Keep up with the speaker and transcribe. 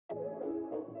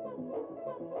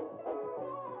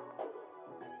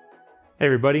Hey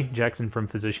everybody, Jackson from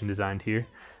Physician Designed here.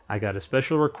 I got a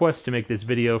special request to make this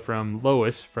video from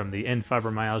Lois from the End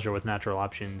Fibromyalgia with Natural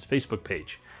Options Facebook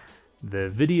page. The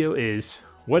video is,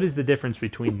 what is the difference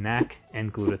between NAC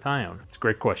and glutathione? It's a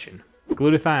great question.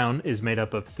 Glutathione is made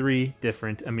up of 3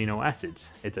 different amino acids.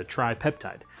 It's a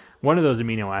tripeptide. One of those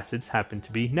amino acids happen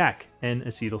to be NAC,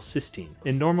 N-acetylcysteine.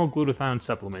 In normal glutathione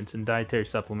supplements and dietary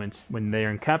supplements, when they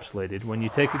are encapsulated, when you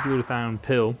take a glutathione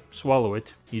pill, swallow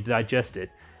it, you digest it,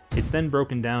 it's then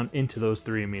broken down into those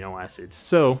 3 amino acids.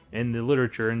 So, in the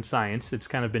literature and science, it's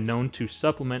kind of been known to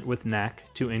supplement with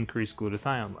NAC to increase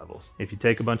glutathione levels. If you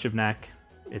take a bunch of NAC,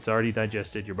 it's already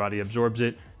digested, your body absorbs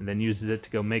it, and then uses it to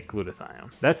go make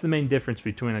glutathione. That's the main difference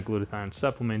between a glutathione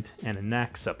supplement and a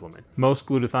NAC supplement. Most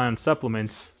glutathione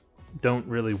supplements don't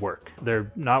really work.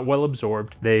 They're not well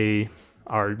absorbed. They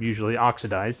are usually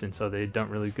oxidized, and so they don't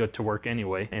really go to work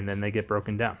anyway, and then they get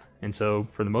broken down. And so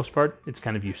for the most part, it's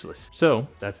kind of useless. So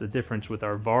that's the difference with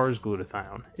our VARS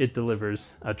glutathione. It delivers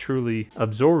a truly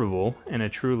absorbable and a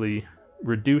truly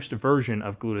reduced version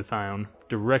of glutathione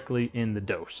directly in the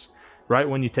dose. Right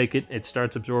when you take it, it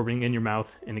starts absorbing in your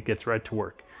mouth and it gets right to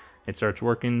work. It starts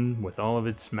working with all of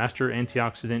its master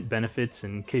antioxidant benefits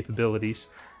and capabilities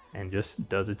and just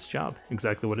does its job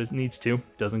exactly what it needs to.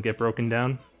 Doesn't get broken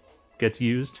down, gets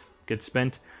used, gets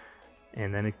spent,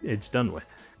 and then it's done with.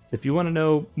 If you want to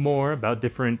know more about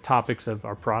different topics of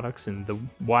our products and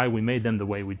why we made them the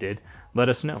way we did, let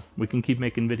us know. We can keep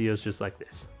making videos just like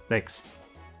this. Thanks.